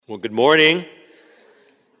Well, good morning.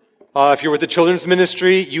 If you're with the children's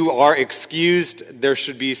ministry, you are excused. There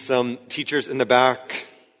should be some teachers in the back.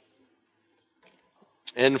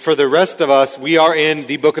 And for the rest of us, we are in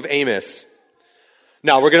the book of Amos.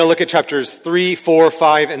 Now, we're going to look at chapters 3, 4,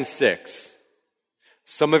 5, and 6.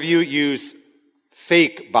 Some of you use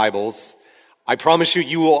fake Bibles. I promise you,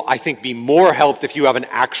 you will, I think, be more helped if you have an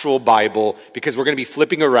actual Bible, because we're going to be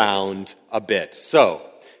flipping around a bit. So,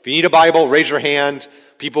 if you need a Bible, raise your hand.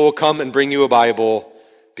 People will come and bring you a Bible,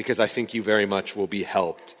 because I think you very much will be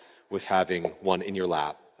helped with having one in your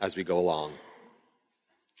lap as we go along.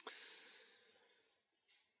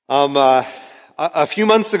 A few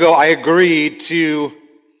months ago, I agreed to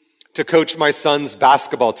coach my son's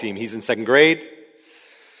basketball team. He's in second grade.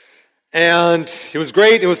 And it was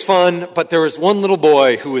great, it was fun, but there was one little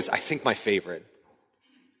boy who was, I think, my favorite.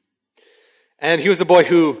 And he was a boy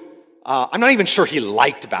who, I'm not even sure he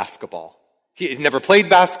liked basketball. He had never played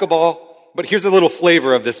basketball, but here's a little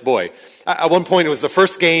flavor of this boy. At one point, it was the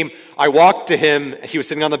first game, I walked to him, he was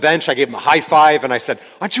sitting on the bench, I gave him a high five, and I said,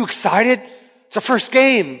 "Aren't you excited? It's our first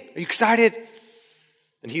game. Are you excited?"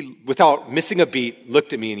 And he, without missing a beat,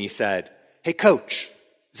 looked at me and he said, "Hey, coach,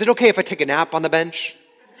 is it okay if I take a nap on the bench?"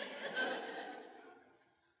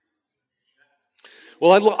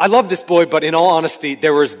 Well, I love this boy, but in all honesty,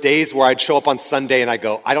 there was days where I'd show up on Sunday and I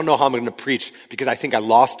go, I don't know how I'm going to preach, because I think I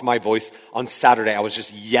lost my voice on Saturday. I was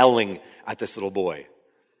just yelling at this little boy.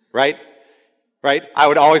 Right?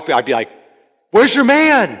 I'd be like, "Where's your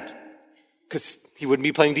man?" Because he wouldn't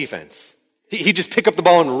be playing defense. He'd just pick up the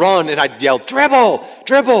ball and run, and I'd yell, "Dribble,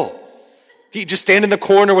 dribble." He'd just stand in the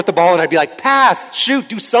corner with the ball, and I'd be like, "Pass, shoot,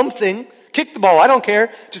 do something. Kick the ball, I don't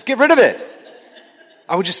care. Just get rid of it."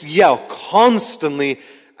 I would just yell constantly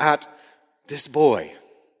at this boy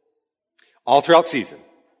all throughout season.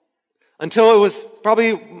 Until it was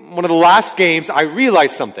probably one of the last games, I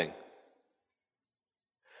realized something.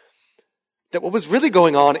 That what was really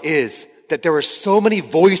going on is that there were so many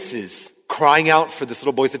voices crying out for this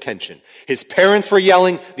little boy's attention. His parents were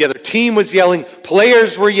yelling, the other team was yelling,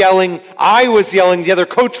 players were yelling, I was yelling, the other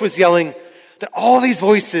coach was yelling, that all these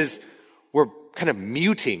voices were kind of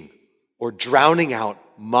muting or drowning out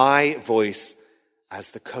my voice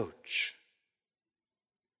as the coach.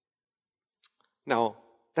 Now,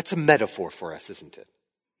 that's a metaphor for us, isn't it?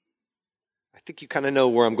 I think you kind of know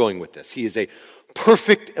where I'm going with this. He is a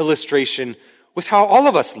perfect illustration with how all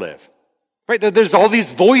of us live. Right? There's all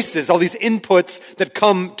these voices, all these inputs that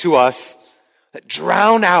come to us that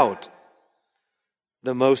drown out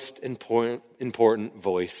the most important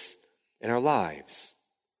voice in our lives,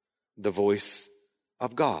 the voice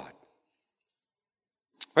of God.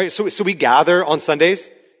 Right? So we gather on Sundays,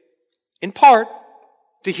 in part,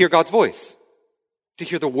 to hear God's voice, to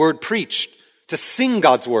hear the word preached, to sing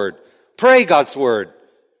God's word, pray God's word.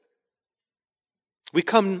 We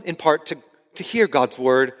come in part to hear God's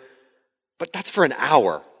word, but that's for an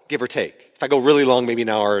hour, give or take. If I go really long, maybe an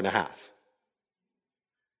hour and a half.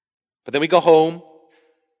 But then we go home,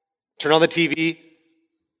 turn on the TV,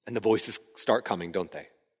 and the voices start coming, don't they?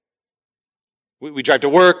 We drive to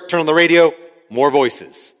work, turn on the radio, more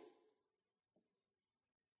voices.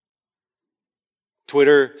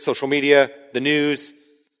 Twitter, social media, the news,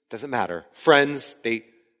 doesn't matter. Friends, they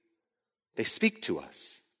speak to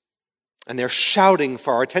us. And they're shouting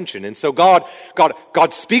for our attention. And so God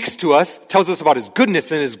speaks to us, tells us about His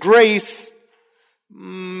goodness and His grace,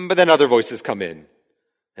 but then other voices come in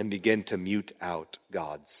and begin to mute out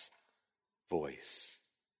God's voice.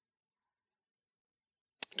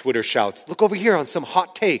 Twitter shouts, "Look over here on some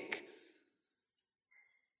hot take."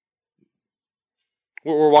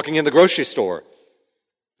 We're walking in the grocery store,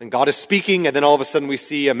 and God is speaking, and then all of a sudden we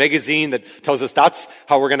see a magazine that tells us that's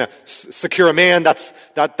how we're going to secure a man, that's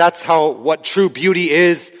how what true beauty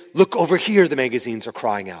is. Look over here, the magazines are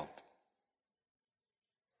crying out.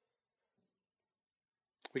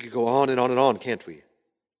 We could go on and on and on, can't we?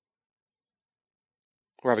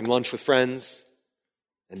 We're having lunch with friends,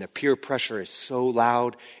 and the peer pressure is so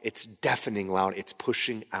loud, it's deafening loud, it's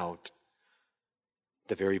pushing out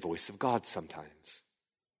the very voice of God sometimes.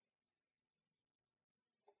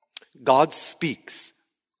 God speaks,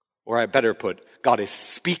 or I better put, God is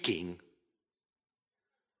speaking.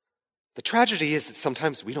 The tragedy is that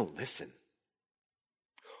sometimes we don't listen.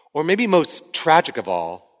 Or maybe most tragic of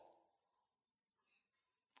all,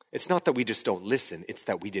 it's not that we just don't listen, it's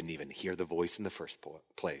that we didn't even hear the voice in the first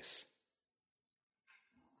place.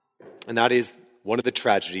 And that is one of the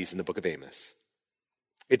tragedies in the book of Amos.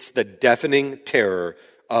 It's the deafening terror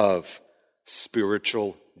of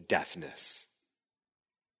spiritual deafness.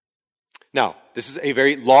 Now, this is a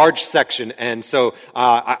very large section, and so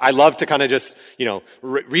I love to kind of just,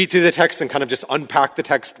 read through the text and kind of just unpack the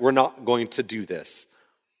text. We're not going to do this.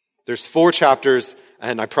 There's 4 chapters,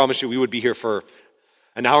 and I promise you we would be here for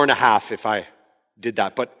an hour and a half if I did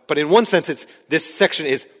that. But in one sense, this section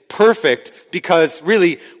is perfect because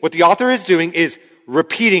really what the author is doing is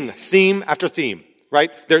repeating theme after theme,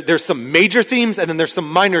 right? There's some major themes, and then there's some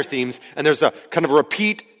minor themes, and there's a kind of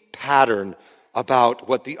repeat pattern about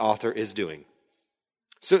what the author is doing.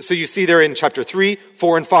 So you see there in chapter 3,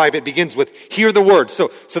 4, and 5, it begins with, hear the word.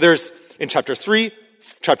 So there's, in chapter 3,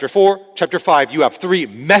 chapter 4, chapter 5, you have 3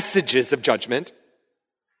 messages of judgment.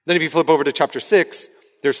 Then if you flip over to chapter 6,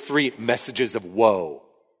 there's 3 messages of woe.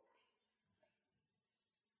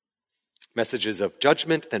 Messages of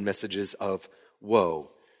judgment, then messages of woe.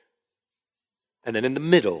 And then in the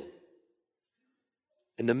middle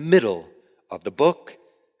of the book,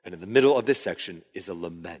 and in the middle of this section is a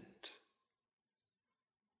lament.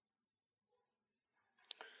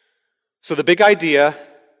 So the big idea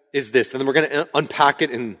is this, and then we're going to unpack it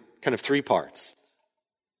in kind of 3 parts.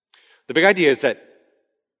 The big idea is that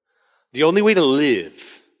the only way to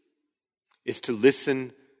live is to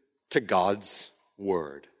listen to God's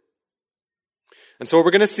word. And so what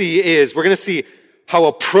we're going to see how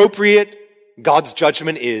appropriate God's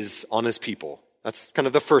judgment is on his people. That's kind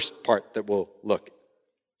of the first part that we'll look.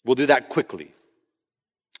 We'll do that quickly.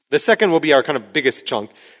 The second will be our kind of biggest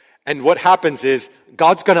chunk. And what happens is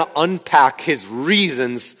God's going to unpack his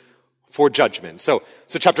reasons for judgment. So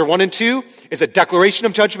chapter 1 and 2 is a declaration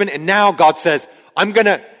of judgment. And now God says, I'm going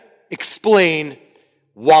to explain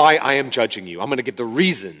why I am judging you. I'm going to give the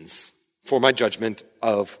reasons for my judgment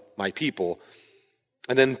of my people.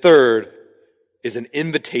 And then third is an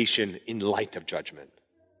invitation in light of judgment.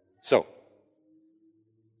 So,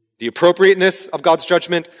 the appropriateness of God's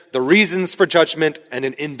judgment, the reasons for judgment, and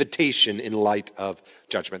an invitation in light of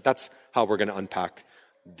judgment. That's how we're going to unpack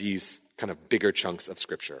these kind of bigger chunks of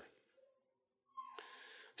Scripture.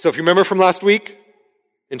 So if you remember from last week,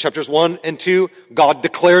 in chapters 1 and 2, God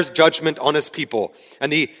declares judgment on his people.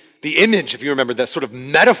 And the image, if you remember, the sort of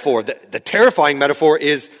metaphor, the terrifying metaphor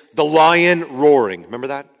is the lion roaring. Remember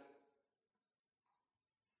that?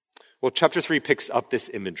 Well, chapter 3 picks up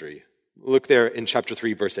this imagery. Look there in chapter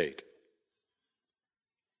 3, verse 8.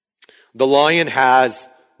 The lion has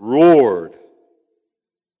roared.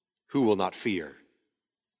 Who will not fear?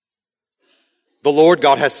 The Lord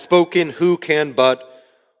God has spoken. Who can but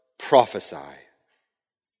prophesy?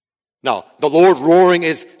 Now, the Lord roaring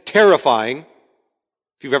is terrifying,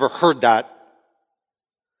 if you've ever heard that.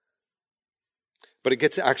 But it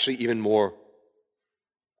gets actually even more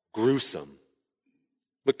gruesome.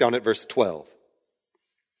 Look down at verse 12.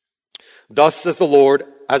 Thus says the Lord,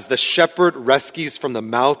 as the shepherd rescues from the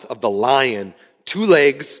mouth of the lion 2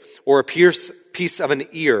 legs or a piece of an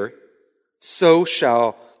ear, so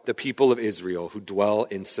shall the people of Israel who dwell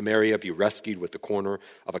in Samaria be rescued with the corner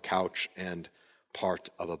of a couch and part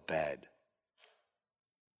of a bed.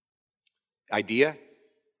 Idea?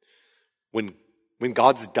 When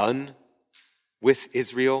God's done with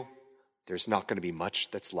Israel, there's not going to be much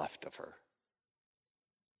that's left of her.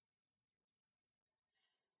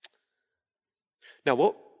 Now,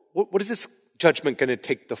 what is this judgment going to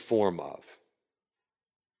take the form of?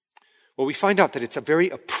 Well, we find out that it's a very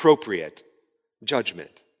appropriate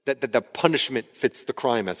judgment, that the punishment fits the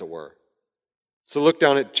crime, as it were. So look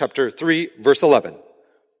down at chapter 3, verse 11,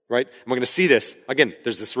 right? And we're going to see this. Again,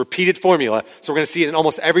 there's this repeated formula, so we're going to see it in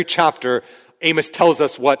almost every chapter. Amos tells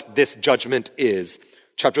us what this judgment is.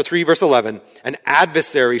 Chapter 3, verse 11, an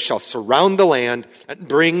adversary shall surround the land and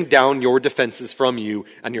bring down your defenses from you,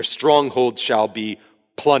 and your strongholds shall be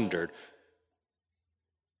plundered.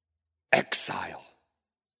 Exile.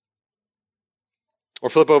 Or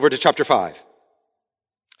flip over to chapter 5.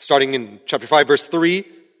 Starting in chapter 5, verse 3,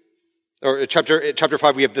 or chapter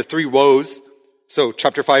 5, we have the 3 woes. So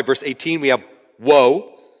chapter 5, verse 18, we have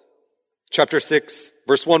woe. Chapter 6,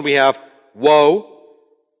 verse 1, we have woe.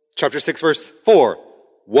 Chapter 6, verse 4,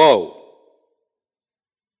 woe.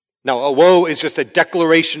 Now, a woe is just a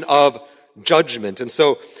declaration of judgment. And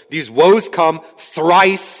so these woes come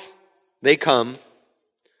thrice. They come.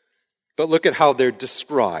 But look at how they're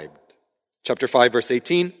described. Chapter 5, verse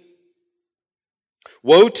 18.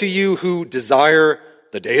 Woe to you who desire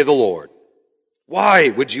the day of the Lord. Why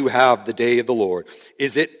would you have the day of the Lord?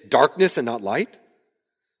 Is it darkness and not light?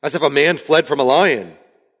 As if a man fled from a lion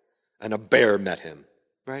and a bear met him.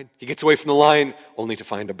 Right? He gets away from the lion only to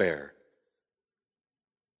find a bear.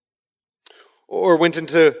 Or went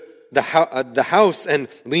into the house and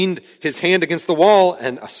leaned his hand against the wall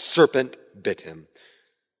and a serpent bit him.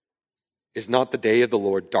 Is not the day of the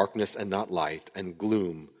Lord darkness and not light, and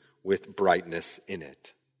gloom with brightness in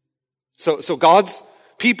it? So God's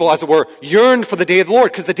people, as it were, yearned for the day of the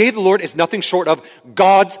Lord, because the day of the Lord is nothing short of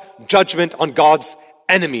God's judgment on God's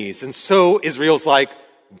enemies. And so Israel's like,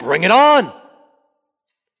 bring it on.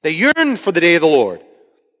 They yearn for the day of the Lord.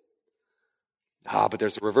 But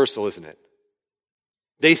there's a reversal, isn't it?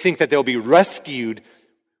 They think that they'll be rescued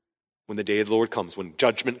when the day of the Lord comes, when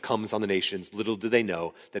judgment comes on the nations. Little do they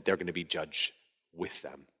know that they're going to be judged with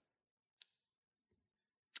them.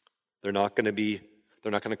 They're not going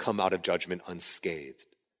to come out of judgment unscathed.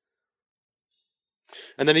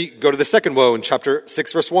 And then you go to the second woe in chapter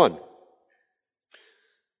 6, verse 1.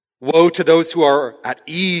 Woe to those who are at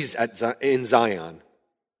ease in Zion,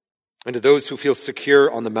 and to those who feel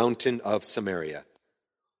secure on the mountain of Samaria.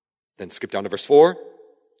 Then skip down to verse 4.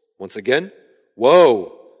 Once again,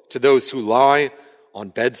 woe to those who lie on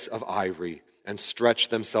beds of ivory and stretch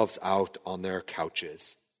themselves out on their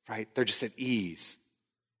couches. Right? They're just at ease.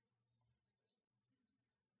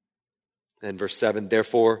 And verse 7,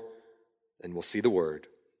 therefore, and we'll see the word,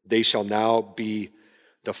 they shall now be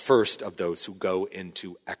the first of those who go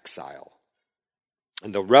into exile.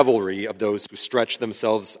 And the revelry of those who stretch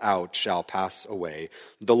themselves out shall pass away.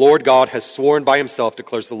 The Lord God has sworn by himself,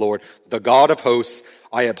 declares the Lord, the God of hosts,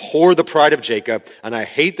 I abhor the pride of Jacob, and I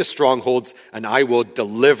hate the strongholds, and I will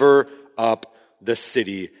deliver up the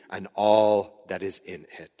city and all that is in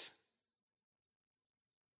it.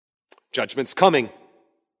 Judgment's coming.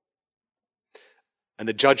 And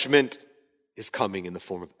the judgment is coming in the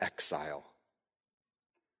form of exile.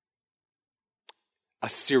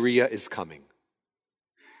 Assyria is coming.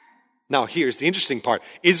 Now, here's the interesting part.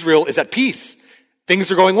 Israel is at peace.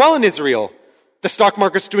 Things are going well in Israel. The stock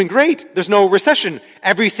market's doing great. There's no recession.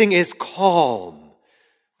 Everything is calm.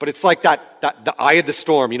 But it's like that the eye of the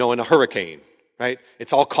storm, in a hurricane, right?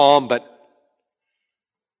 It's all calm, but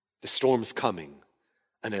the storm's coming.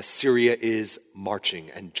 And Assyria is marching,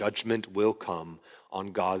 and judgment will come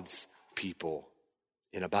on God's people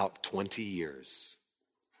in about 20 years.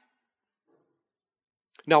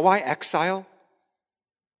 Now, why exile?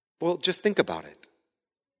 Well, just think about it.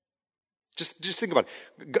 Just think about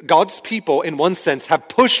it. God's people, in one sense, have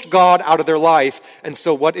pushed God out of their life, and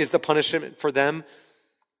so what is the punishment for them?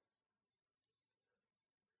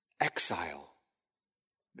 Exile.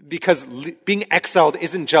 Because being exiled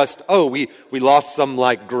isn't just, we lost some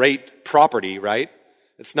great property, right?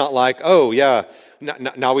 It's not like,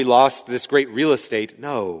 now we lost this great real estate.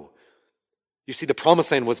 No. You see, the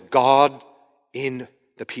promised land was God in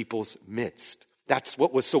the people's midst. That's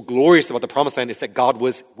what was so glorious about the promised land, is that God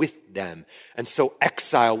was with them. And so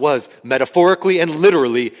exile was metaphorically and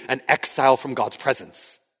literally an exile from God's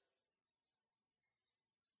presence.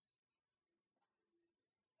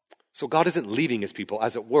 So God isn't leaving his people,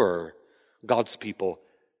 as it were. God's people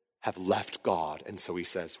have left God. And so he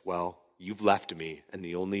says, well, you've left me, and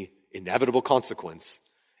the only inevitable consequence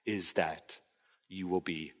is that you will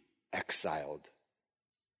be exiled.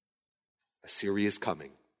 Assyria is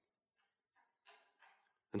coming.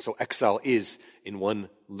 And so exile is, in one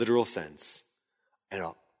literal sense,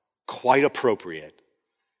 a quite appropriate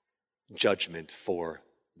judgment for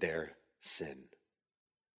their sin.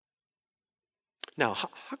 Now,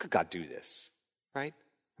 how could God do this, right?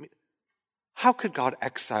 How could God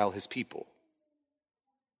exile his people?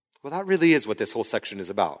 Well, that really is what this whole section is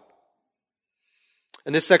about.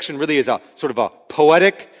 And this section really is a sort of a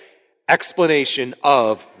poetic explanation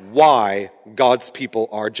of why God's people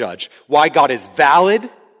are judged, why God is valid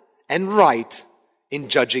and right in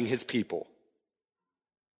judging his people.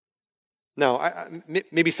 Now,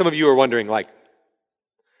 maybe some of you are wondering,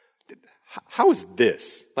 how is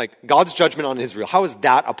this, God's judgment on Israel, how is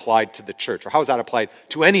that applied to the church, or how is that applied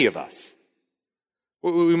to any of us?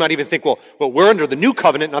 We might even think, well, we're under the new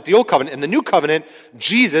covenant, not the old covenant. In the new covenant,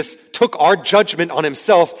 Jesus took our judgment on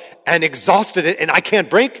himself and exhausted it, and I can't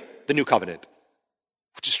break the new covenant,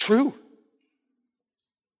 which is true.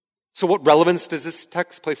 So what relevance does this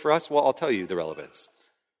text play for us? Well, I'll tell you the relevance.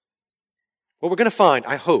 What we're going to find,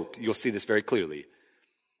 I hope you'll see this very clearly,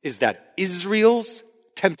 is that Israel's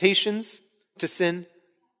temptations to sin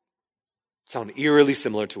sound eerily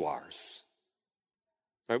similar to ours.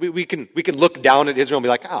 Right? We can look down at Israel and be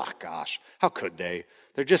like, gosh, how could they?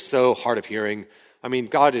 They're just so hard of hearing.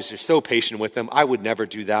 God is just so patient with them. I would never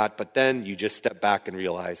do that. But then you just step back and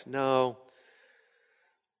realize, no,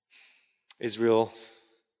 Israel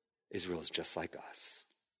is just like us.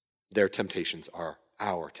 Their temptations are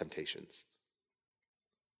our temptations.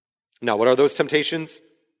 Now, what are those temptations?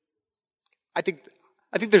 I think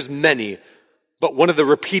there's many, but one of the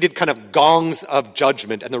repeated kind of gongs of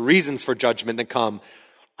judgment and the reasons for judgment that come,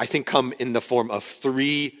 I think, come in the form of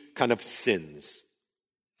three kind of sins.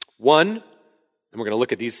 One, and we're going to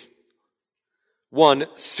look at these. One,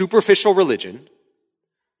 superficial religion.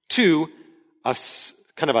 Two,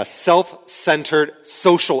 kind of a self-centered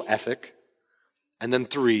social ethic. And then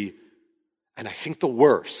three, and I think the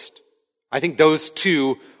worst, I think those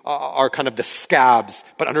two are kind of the scabs,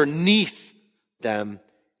 but underneath them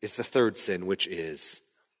is the third sin, which is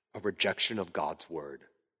a rejection of God's word.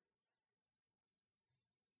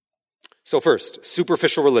 So first,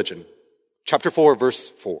 superficial religion. Chapter 4, verse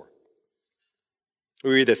 4.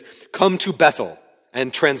 We read this. Come to Bethel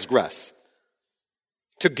and transgress,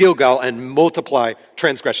 to Gilgal and multiply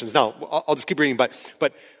transgressions. Now, I'll just keep reading, but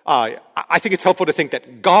I think it's helpful to think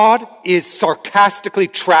that God is sarcastically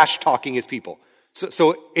trash-talking his people.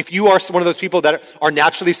 So if you are one of those people that are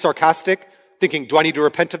naturally sarcastic, thinking, do I need to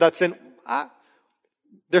repent of that sin?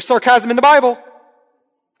 There's sarcasm in the Bible,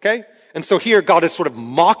 okay? And so here, God is sort of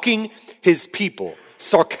mocking his people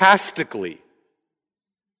sarcastically.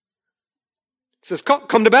 He says,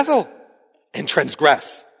 come to Bethel and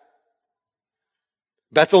transgress.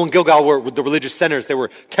 Bethel and Gilgal were the religious centers. They were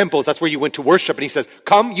temples. That's where you went to worship. And he says,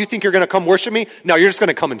 come, you think you're going to come worship me? No, you're just going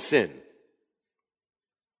to come and sin.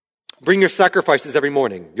 Bring your sacrifices every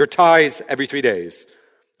morning, your tithes every 3 days.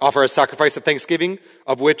 Offer a sacrifice of thanksgiving,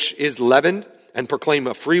 of which is leavened, and proclaim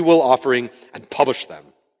a free will offering and publish them.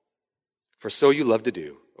 For so you love to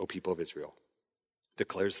do, O people of Israel,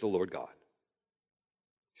 declares the Lord God.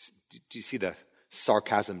 Do you see the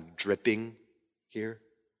sarcasm dripping here?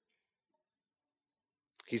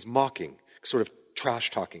 He's mocking, sort of trash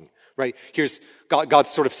talking, right? Here's God's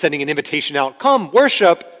sort of sending an invitation out. Come,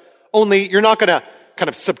 worship, only you're not going to kind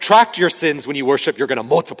of subtract your sins when you worship. You're going to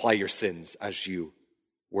multiply your sins as you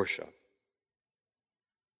worship.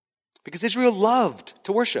 Because Israel loved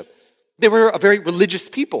to worship. They were a very religious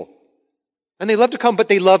people. And they loved to come, but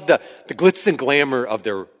they loved the glitz and glamour of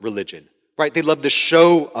their religion, right? They loved the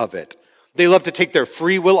show of it. They loved to take their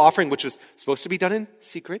free will offering, which was supposed to be done in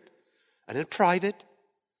secret and in private,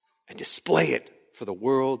 and display it for the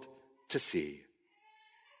world to see.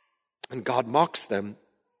 And God mocks them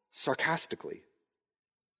sarcastically.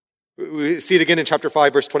 We see it again in chapter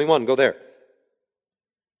 5, verse 21. Go there.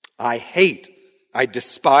 I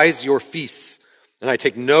despise your feasts, and I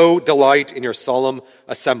take no delight in your solemn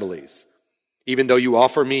assemblies. Even though you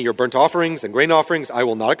offer me your burnt offerings and grain offerings, I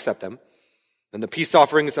will not accept them. And the peace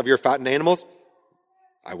offerings of your fattened animals,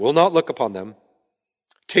 I will not look upon them.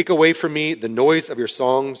 Take away from me the noise of your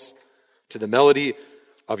songs. To the melody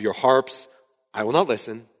of your harps, I will not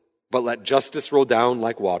listen, but let justice roll down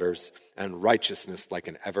like waters and righteousness like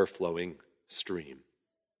an ever-flowing stream.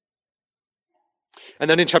 And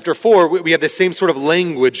then in chapter 4, we have the same sort of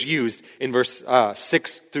language used in verse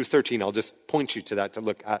 6 through 13. I'll just point you to that to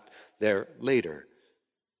look at there later.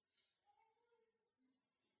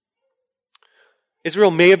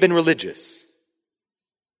 Israel may have been religious.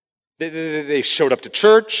 They showed up to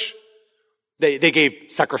church. They gave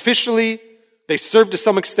sacrificially. They served to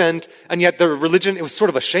some extent. And yet their religion, it was sort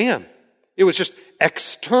of a sham. It was just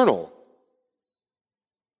external.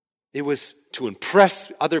 It was to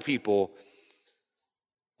impress other people.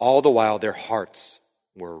 All the while their hearts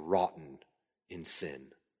were rotten in sin.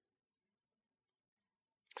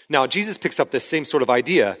 Now, Jesus picks up this same sort of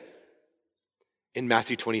idea in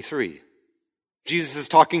Matthew 23. Jesus is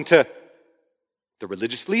talking to the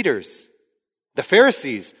religious leaders, the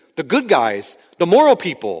Pharisees, the good guys, the moral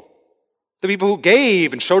people, the people who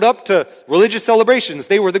gave and showed up to religious celebrations.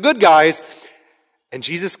 They were the good guys. And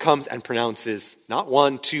Jesus comes and pronounces not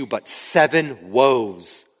 1, 2, but 7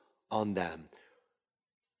 woes on them.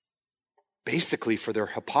 Basically for their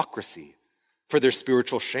hypocrisy, for their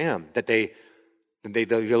spiritual sham, that they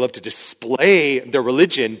love to display their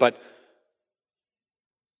religion, but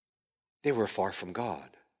they were far from God.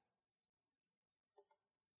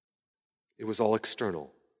 It was all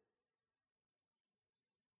external.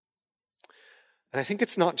 And I think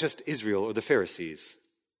it's not just Israel or the Pharisees.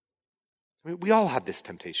 I mean, we all have this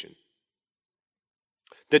temptation.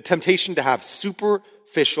 The temptation to have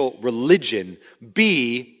superficial religion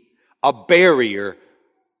be a barrier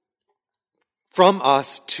from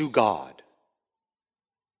us to God.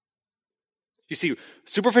 You see,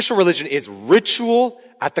 superficial religion is ritual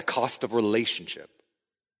at the cost of relationship.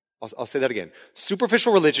 I'll say that again.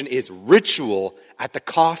 Superficial religion is ritual at the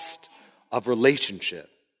cost of relationship.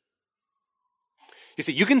 You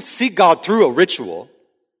see, you can seek God through a ritual.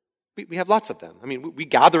 We have lots of them. I mean, we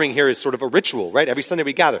gathering here is sort of a ritual, right? Every Sunday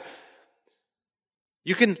we gather.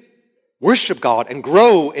 You can worship God and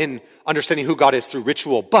grow in understanding who God is through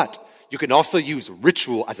ritual, but you can also use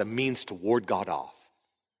ritual as a means to ward God off.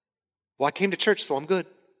 Well, I came to church, so I'm good.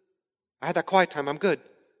 I had that quiet time, I'm good.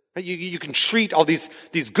 Right? You can treat all these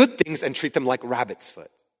good things and treat them like rabbit's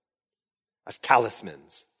foot, as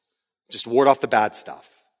talismans. Just ward off the bad stuff.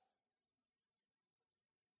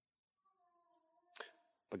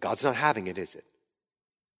 But God's not having it, is it?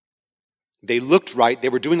 They looked right. They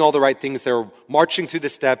were doing all the right things. They were marching through the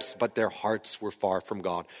steps, but their hearts were far from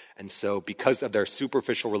God. And so because of their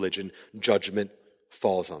superficial religion, judgment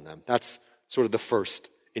falls on them. That's sort of the first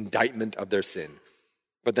indictment of their sin.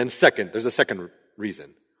 But then there's a second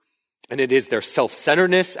reason. And it is their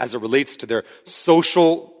self-centeredness as it relates to their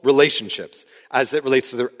social relationships, as it relates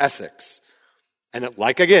to their ethics. And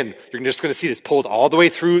again, you're just going to see this pulled all the way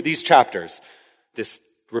through these chapters. This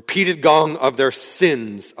repeated gong of their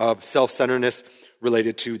sins of self-centeredness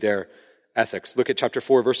related to their ethics. Look at chapter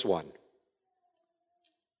 4, verse 1.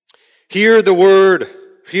 Hear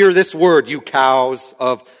this word, you cows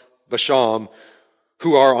of Bashan,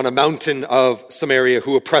 who are on a mountain of Samaria,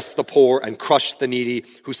 who oppress the poor and crush the needy,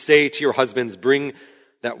 who say to your husbands, bring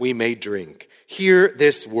that we may drink. Hear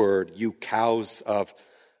this word, you cows of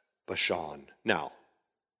Bashan. Now,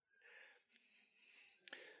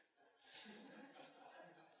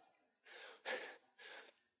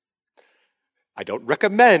 I don't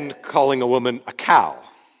recommend calling a woman a cow.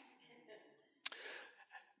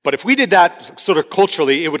 But if we did that sort of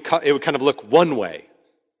culturally, it would kind of look one way.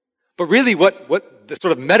 But really what the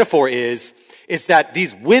sort of metaphor is that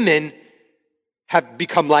these women have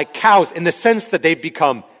become like cows in the sense that they've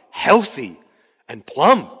become healthy and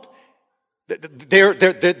plump.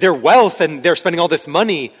 Their wealth, and they're spending all this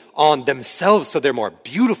money on themselves so they're more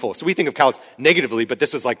beautiful. So we think of cows negatively, but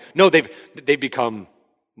this was like, no, they've become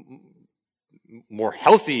more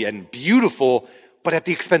healthy and beautiful, but at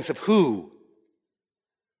the expense of who?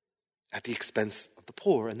 At the expense of the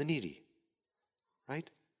poor and the needy, right?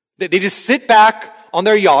 They just sit back on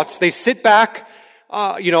their yachts. They sit back,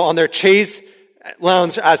 on their chaise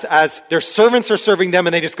lounge as their servants are serving them,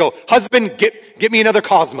 and they just go, husband, get me another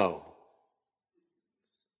Cosmo.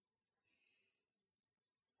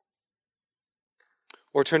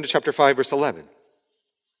 Or turn to chapter 5, verse 11.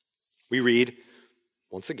 We read,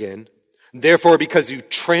 once again, therefore, because you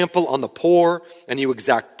trample on the poor and you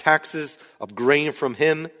exact taxes of grain from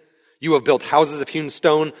him, you have built houses of hewn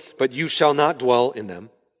stone, but you shall not dwell in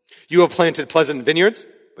them. You have planted pleasant vineyards,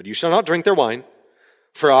 but you shall not drink their wine.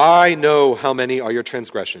 For I know how many are your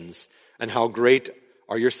transgressions and how great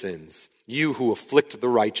are your sins. You who afflict the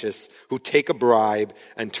righteous, who take a bribe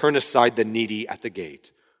and turn aside the needy at the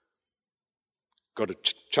gate. Go to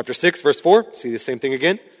chapter 6, verse 4. See the same thing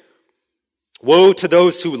again. Woe to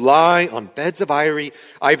those who lie on beds of ivory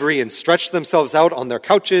and stretch themselves out on their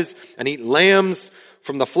couches and eat lambs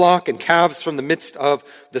from the flock and calves from the midst of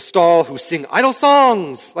the stall, who sing idle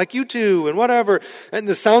songs like you two and whatever, and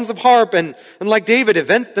the sounds of harp, and like David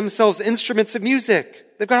invent themselves instruments of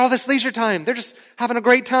music. They've got all this leisure time. They're just having a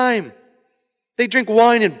great time. They drink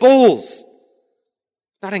wine in bowls,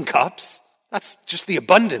 not in cups. That's just the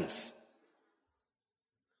abundance.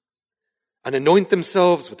 And anoint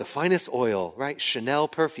themselves with the finest oil, right? Chanel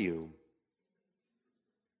perfume.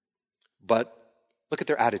 But look at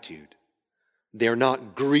their attitude. They're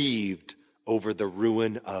not grieved over the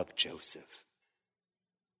ruin of Joseph.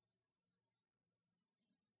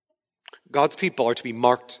 God's people are to be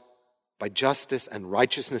marked by justice and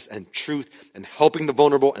righteousness and truth and helping the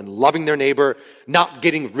vulnerable and loving their neighbor, not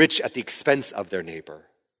getting rich at the expense of their neighbor.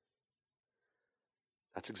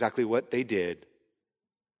 That's exactly what they did,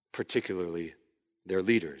 particularly their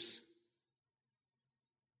leaders.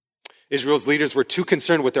 Israel's leaders were too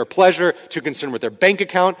concerned with their pleasure, too concerned with their bank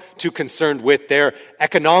account, too concerned with their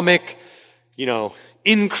economic,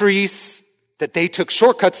 increase, that they took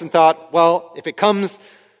shortcuts and thought, well, if it comes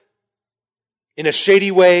in a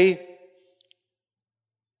shady way,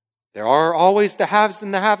 there are always the haves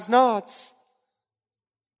and the have-nots.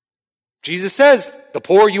 Jesus says, the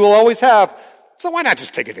poor you will always have, so why not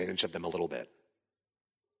just take advantage of them a little bit?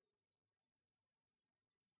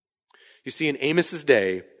 You see, in Amos's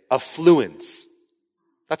day, affluence.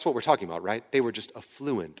 That's what we're talking about, right? They were just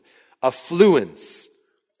affluent. Affluence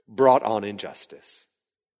brought on injustice.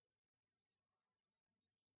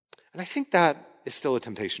 And I think that is still a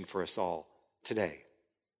temptation for us all today.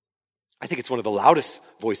 I think it's one of the loudest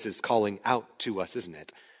voices calling out to us, isn't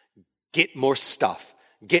it? Get more stuff.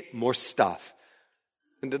 Get more stuff.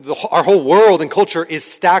 And our whole world and culture is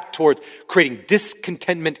stacked towards creating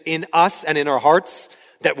discontentment in us and in our hearts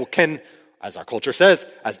that can, as our culture says,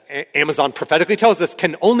 as Amazon prophetically tells us,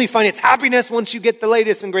 can only find its happiness once you get the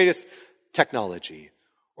latest and greatest technology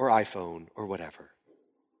or iPhone or whatever.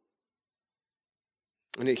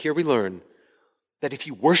 And here we learn that if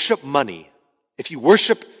you worship money, if you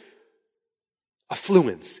worship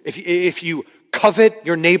affluence, if you covet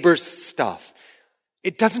your neighbor's stuff,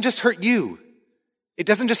 it doesn't just hurt you. It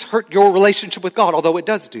doesn't just hurt your relationship with God, although it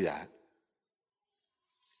does do that.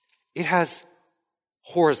 It has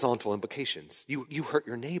horizontal implications. You hurt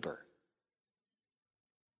your neighbor.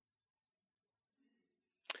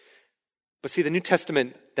 But see, the New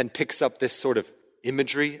Testament then picks up this sort of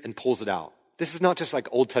imagery and pulls it out. This is not just like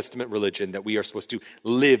Old Testament religion that we are supposed to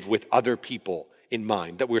live with other people in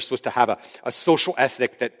mind, that we're supposed to have a social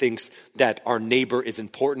ethic that thinks that our neighbor is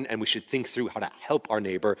important and we should think through how to help our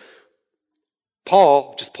neighbor.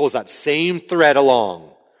 Paul just pulls that same thread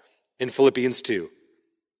along in Philippians 2.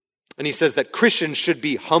 And he says that Christians should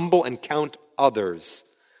be humble and count others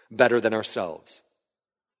better than ourselves.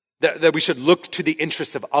 That we should look to the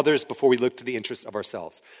interests of others before we look to the interests of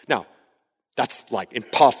ourselves. Now, that's like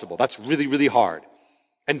impossible. That's really, really hard.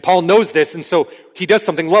 And Paul knows this, and so he does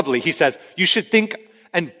something lovely. He says, you should think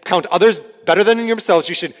and count others better than yourselves.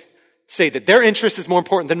 You should say that their interest is more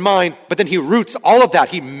important than mine, but then he roots all of that.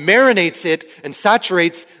 He marinates it and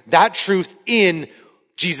saturates that truth in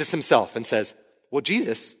Jesus himself and says, well,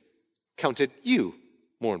 Jesus counted you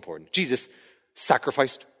more important. Jesus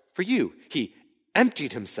sacrificed for you. He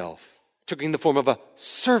emptied himself, taking the form of a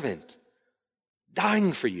servant,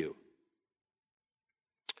 dying for you.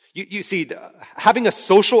 You see, having a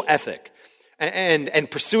social ethic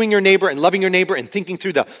and pursuing your neighbor and loving your neighbor and thinking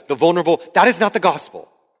through the vulnerable, that is not the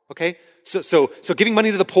gospel, okay? So giving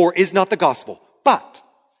money to the poor is not the gospel, but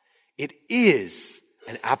it is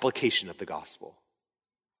an application of the gospel.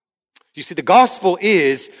 You see, the gospel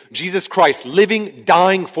is Jesus Christ living,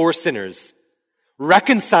 dying for sinners,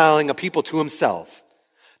 reconciling a people to himself.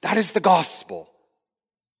 That is the gospel.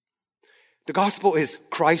 The gospel is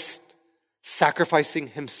Christ sacrificing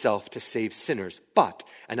himself to save sinners. But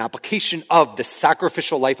an application of the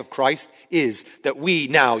sacrificial life of Christ is that we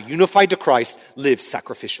now, unified to Christ, live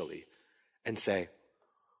sacrificially and say,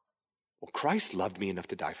 well, Christ loved me enough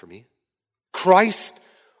to die for me. Christ,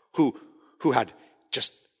 who had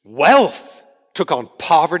just wealth, took on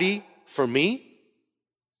poverty for me.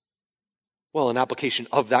 Well, an application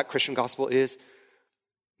of that Christian gospel is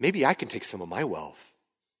maybe I can take some of my wealth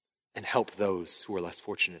and help those who are less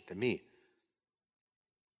fortunate than me.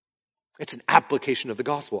 It's an application of the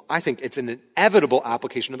gospel. I think it's an inevitable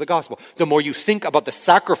application of the gospel. The more you think about the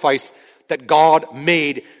sacrifice that God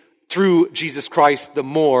made through Jesus Christ, the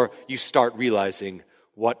more you start realizing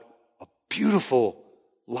what a beautiful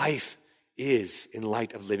life is in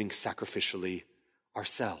light of living sacrificially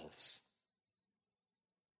ourselves.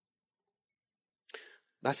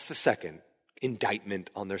 That's the second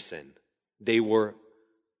indictment on their sin. They were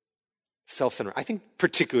self-centered. I think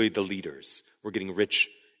particularly the leaders were getting rich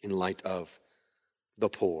in light of the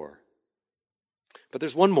poor. But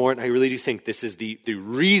there's one more, and I really do think this is the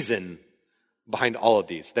reason behind all of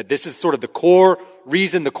these, that this is sort of the core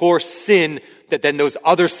reason, the core sin, that then those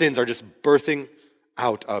other sins are just birthing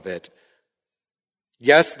out of it.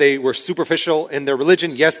 Yes, they were superficial in their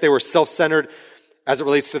religion. Yes, they were self-centered as it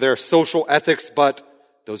relates to their social ethics, but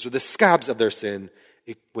those were the scabs of their sin.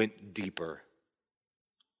 It went deeper.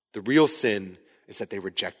 The real sin is that they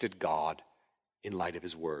rejected God in light of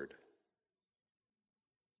his word.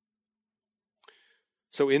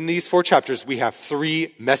 So in these 4 chapters, we have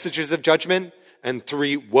 3 messages of judgment and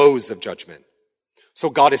 3 woes of judgment. So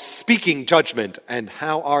God is speaking judgment, and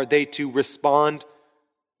how are they to respond?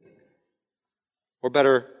 Or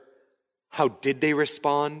better, how did they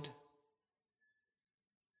respond?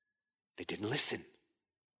 They didn't listen.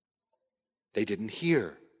 They didn't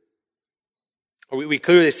hear. We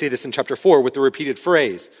clearly see this in chapter 4 with the repeated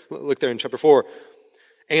phrase. Look there in chapter 4.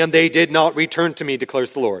 And they did not return to me,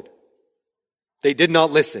 declares the Lord. They did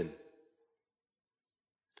not listen.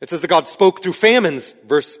 It says that God spoke through famines,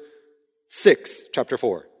 verse 6, chapter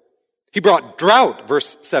 4. He brought drought,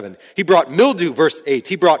 verse 7. He brought mildew, verse 8.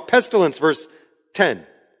 He brought pestilence, verse 10.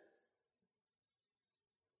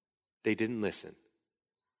 They didn't listen.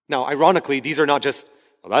 Now, ironically, these are not just,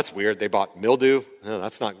 well, that's weird. They brought mildew. Oh,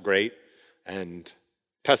 that's not great. And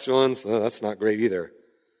pestilence, oh, that's not great either.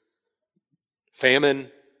 Famine,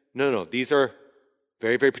 no. These are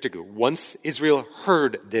very, very particular. Once Israel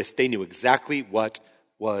heard this, they knew exactly what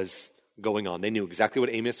was going on. They knew exactly what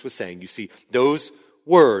Amos was saying. You see, those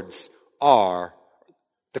words are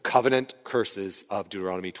the covenant curses of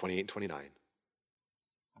Deuteronomy 28 and 29.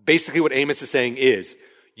 Basically what Amos is saying is,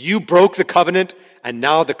 you broke the covenant, and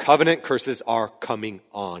now the covenant curses are coming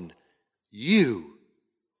on you.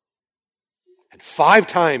 And 5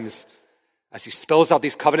 times, as he spells out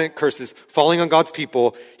these covenant curses falling on God's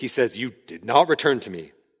people, he says, you did not return to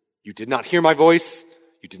me. You did not hear my voice.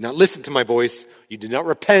 You did not listen to my voice. You did not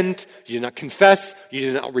repent. You did not confess. You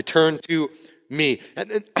did not return to me.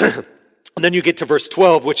 And then you get to verse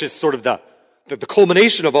 12, which is sort of the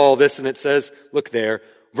culmination of all this. And it says, look there,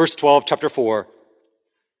 verse 12, chapter 4,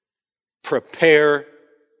 prepare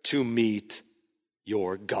to meet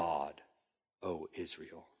your God, O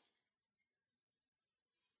Israel.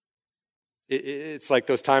 It's like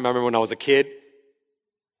those times I remember when I was a kid,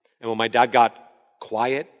 and when my dad got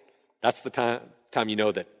quiet, that's the time you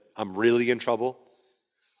know that I'm really in trouble,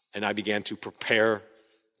 and I began to prepare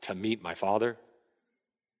to meet my Father.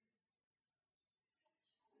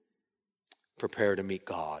 Prepare to meet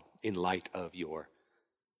God in light of your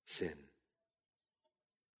sin.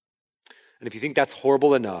 And if you think that's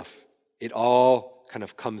horrible enough, it all kind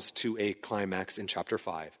of comes to a climax in chapter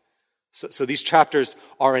 5. So these chapters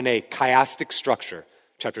are in a chiastic structure,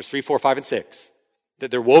 chapters 3, 4, 5, and 6,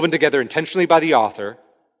 that they're woven together intentionally by the author.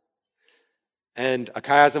 And a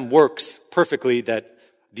chiasm works perfectly that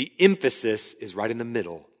the emphasis is right in the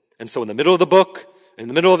middle. And so in the middle of the book, in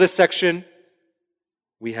the middle of this section,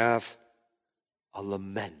 we have a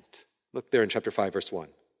lament. Look there in chapter 5, verse 1.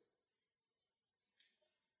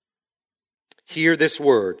 Hear this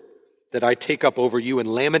word that I take up over you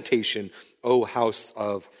in lamentation, O house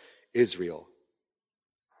of Israel.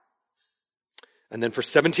 And then for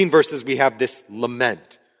 17 verses, we have this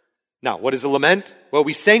lament. Now, what is a lament? Well,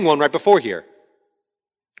 we sang one right before here.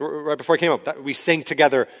 Right before I came up, we sang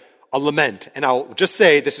together a lament. And I'll just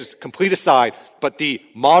say, this is complete aside, but the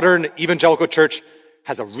modern evangelical church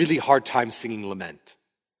has a really hard time singing lament.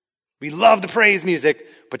 We love the praise music,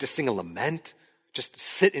 but to sing a lament, just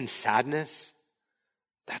sit in sadness,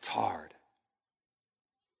 that's hard.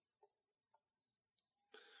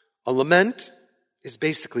 A lament is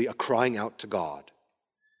basically a crying out to God.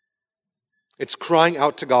 It's crying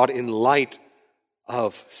out to God in light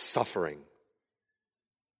of suffering.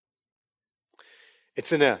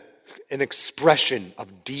 It's an expression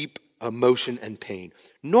of deep emotion and pain,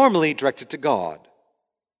 normally directed to God,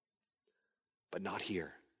 but not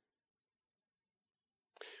here.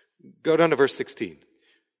 Go down to verse 16.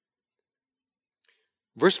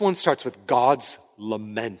 Verse 1 starts with God's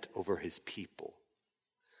lament over his people,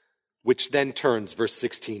 which then turns, verse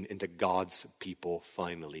 16, into God's people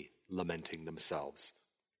finally lamenting themselves.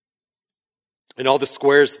 In all the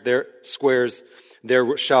squares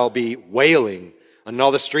there shall be wailing, and in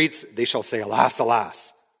all the streets they shall say, alas,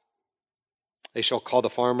 alas. They shall call the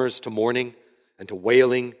farmers to mourning and to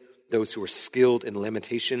wailing, those who are skilled in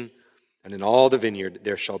lamentation, and in all the vineyard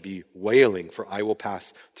there shall be wailing, for I will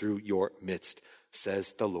pass through your midst,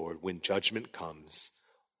 says the Lord. When judgment comes,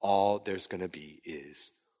 all there's going to be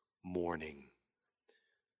is mourning,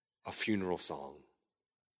 a funeral song.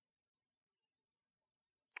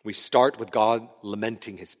 We start with God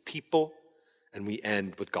lamenting his people, and we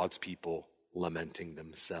end with God's people lamenting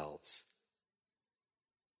themselves.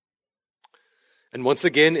 And once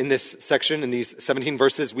again, in this section, in these 17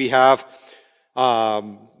 verses, we have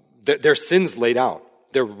their sins laid out.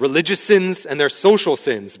 Their religious sins and their social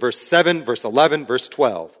sins. Verse 7, verse 11, verse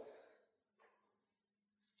 12.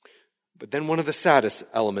 But then one of the saddest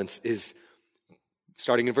elements is,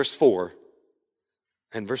 starting in verse 4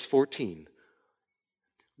 and verse 14,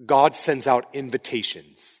 God sends out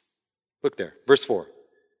invitations. Look there, verse 4.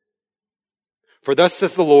 For thus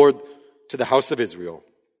says the Lord to the house of Israel,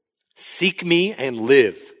 seek me and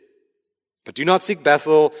live. But do not seek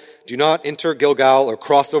Bethel, do not enter Gilgal or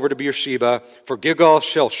cross over to Beersheba, for Gilgal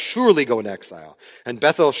shall surely go into exile, and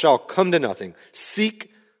Bethel shall come to nothing.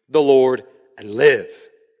 Seek the Lord and live,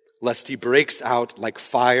 lest he breaks out like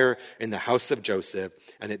fire in the house of Joseph,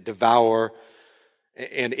 and it devour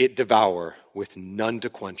with none to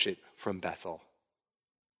quench it from Bethel.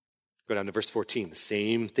 Go down to verse 14, the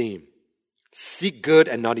same theme. Seek good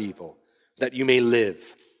and not evil, that you may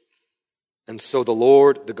live. And so the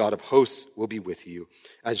Lord, the God of hosts, will be with you,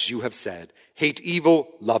 as you have said. Hate evil,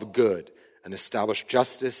 love good, and establish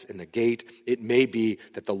justice in the gate. It may be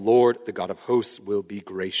that the Lord, the God of hosts, will be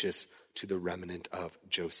gracious to the remnant of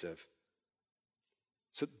Joseph.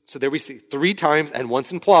 So there we see 3 times, and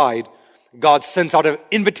once implied, God sends out an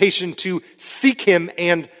invitation to seek him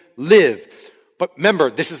and live. But remember,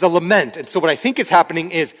 this is a lament. And so what I think is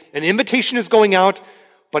happening is an invitation is going out,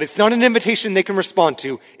 but it's not an invitation they can respond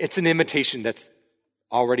to. It's an invitation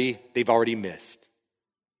they've already missed.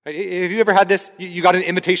 Right? Have you ever had this? You got an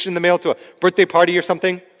invitation in the mail to a birthday party or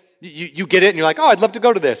something? You get it and you're like, oh, I'd love to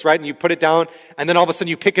go to this, right? And you put it down, and then all of a sudden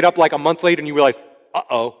you pick it up like a month later and you realize,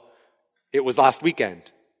 uh-oh, it was last weekend.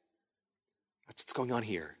 What's going on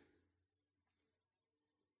here?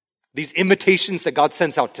 These invitations that God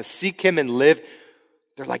sends out to seek him and live,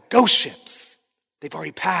 they're like ghost ships. They've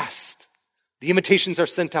already passed. The invitations are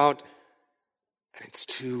sent out, and it's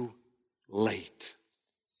too late.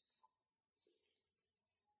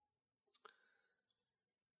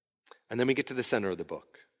 And then we get to the center of the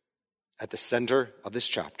book. At the center of this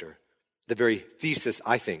chapter, the very thesis,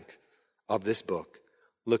 I think, of this book.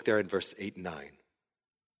 Look there at verse 8 and 9.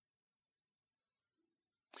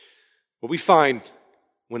 What we find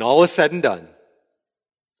when all is said and done,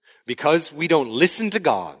 because we don't listen to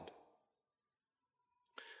God,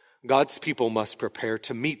 God's people must prepare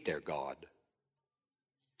to meet their God.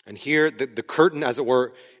 And here the curtain, as it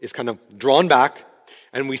were, is kind of drawn back,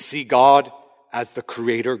 and we see God as the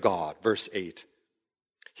creator God. Verse 8.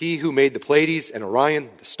 He who made the Pleiades and Orion,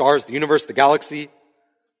 the stars, the universe, the galaxy,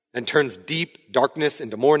 and turns deep darkness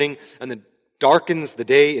into morning, and then darkens the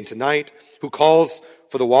day into night, who calls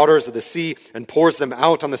for the waters of the sea and pours them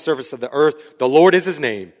out on the surface of the earth. The Lord is his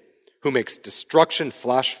name, who makes destruction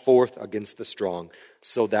flash forth against the strong,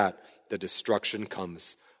 so that the destruction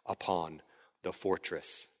comes upon the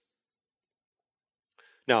fortress.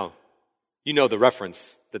 Now, you know the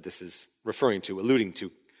reference that this is referring to, alluding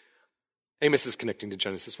to. Amos is connecting to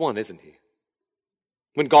Genesis 1, isn't he?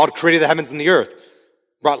 When God created the heavens and the earth,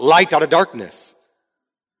 brought light out of darkness.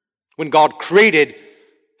 When God created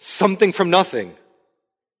something from nothing.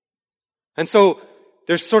 And so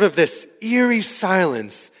there's sort of this eerie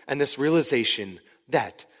silence and this realization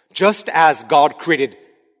that just as God created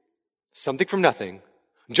something from nothing,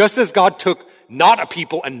 just as God took not a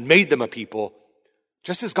people and made them a people,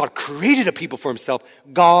 just as God created a people for himself,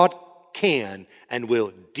 God can and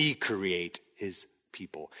will decreate his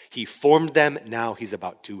people. He formed them, now he's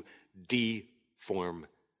about to deform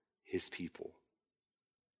his people.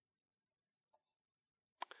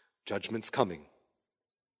 Judgment's coming.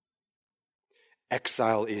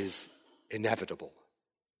 Exile is inevitable.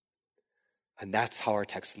 And that's how our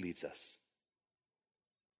text leaves us.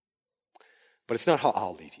 But it's not how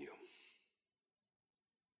I'll leave you.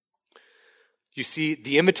 You see,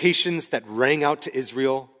 the invitations that rang out to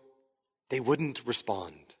Israel, they wouldn't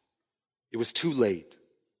respond. It was too late.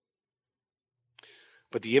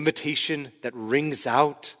 But the invitation that rings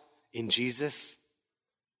out in Jesus,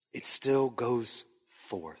 it still goes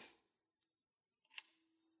forth.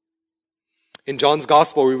 In John's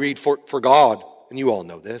gospel, we read, for God, and you all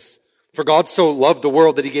know this, for God so loved the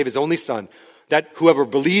world that he gave his only Son, that whoever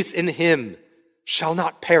believes in him shall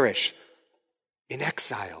not perish in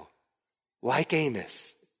exile, like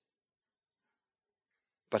Amos,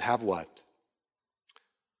 but have what?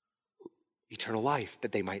 Eternal life,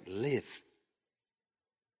 that they might live.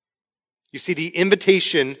 You see, the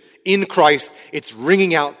invitation in Christ, it's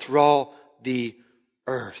ringing out through all the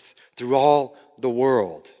earth, through all the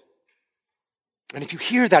world. And if you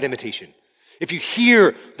hear that invitation, if you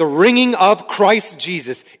hear the ringing of Christ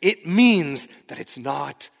Jesus, it means that it's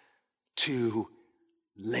not too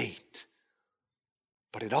late.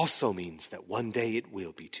 But it also means that one day it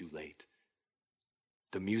will be too late.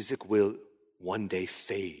 The music will one day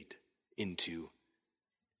fade into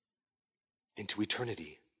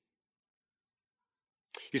eternity.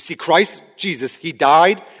 You see, Christ Jesus, he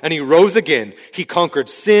died and he rose again. He conquered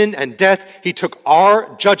sin and death. He took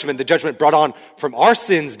our judgment, the judgment brought on from our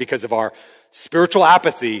sins because of our spiritual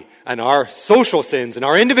apathy and our social sins and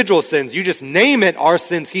our individual sins. You just name it, our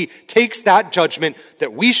sins. He takes that judgment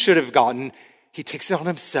that we should have gotten. He takes it on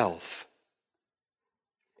himself.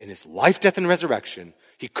 In his life, death, and resurrection,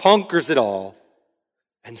 he conquers it all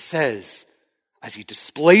and says, as he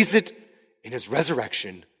displays it in his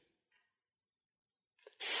resurrection,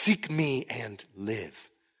 seek me and live.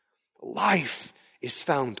 Life is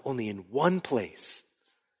found only in one place.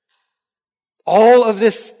 All of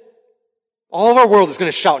our world is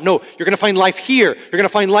going to shout, no, you're going to find life here. You're going to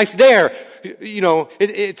find life there. You know,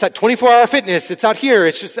 it's at 24-hour fitness. It's out here.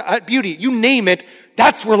 It's just at beauty. You name it.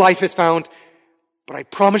 That's where life is found. But I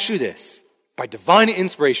promise you this, by divine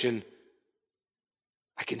inspiration,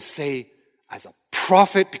 I can say as a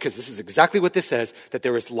prophet, because this is exactly what this says, that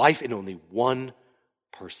there is life in only one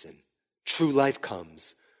person. True life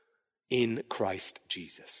comes in Christ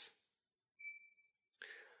Jesus.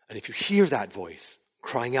 And if you hear that voice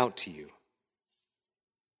crying out to you,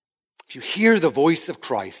 if you hear the voice of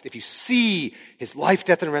Christ, if you see his life,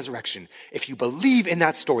 death, and resurrection, if you believe in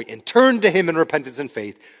that story and turn to him in repentance and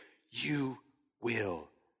faith, you will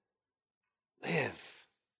live.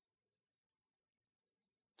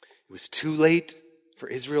 It was too late for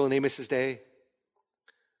Israel in Amos's day.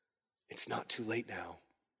 It's not too late now.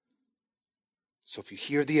 So if you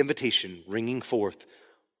hear the invitation ringing forth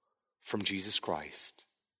from Jesus Christ,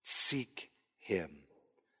 seek him.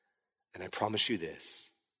 And I promise you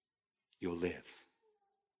this, you'll live.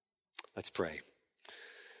 Let's pray.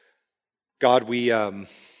 God, we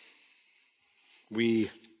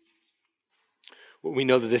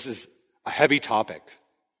know that this is a heavy topic.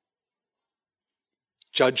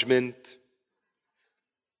 Judgment.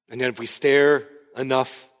 And yet if we stare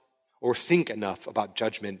enough or think enough about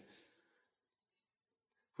judgment,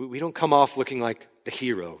 we don't come off looking like the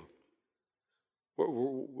hero.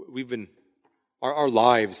 Our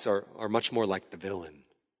lives are much more like the villain.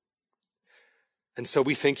 And so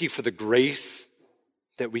we thank you for the grace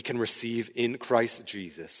that we can receive in Christ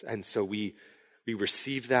Jesus. And so we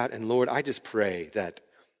receive that. And Lord, I just pray that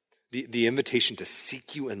the invitation to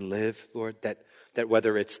seek you and live, Lord, that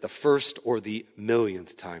whether it's the first or the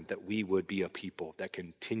millionth time, that we would be a people that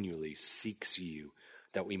continually seeks you,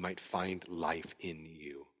 that we might find life in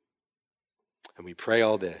you. And we pray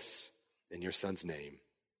all this in your Son's name.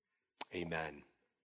 Amen.